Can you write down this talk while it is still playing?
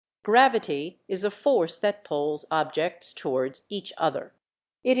Gravity is a force that pulls objects towards each other.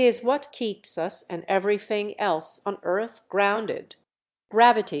 It is what keeps us and everything else on earth grounded.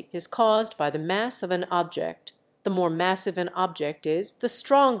 Gravity is caused by the mass of an object. The more massive an object is, the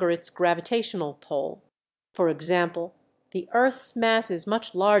stronger its gravitational pull. For example, the earth's mass is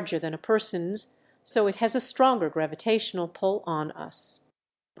much larger than a person's, so it has a stronger gravitational pull on us.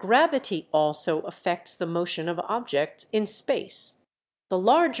 Gravity also affects the motion of objects in space. The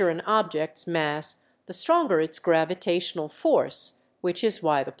larger an object's mass, the stronger its gravitational force, which is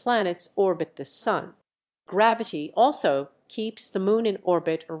why the planets orbit the sun. Gravity also keeps the moon in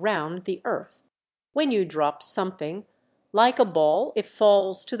orbit around the earth. When you drop something, like a ball, it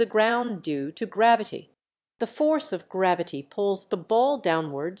falls to the ground due to gravity. The force of gravity pulls the ball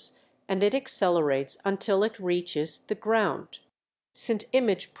downwards and it accelerates until it reaches the ground.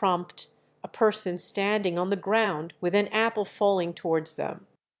 Image prompt a person standing on the ground with an apple falling towards them.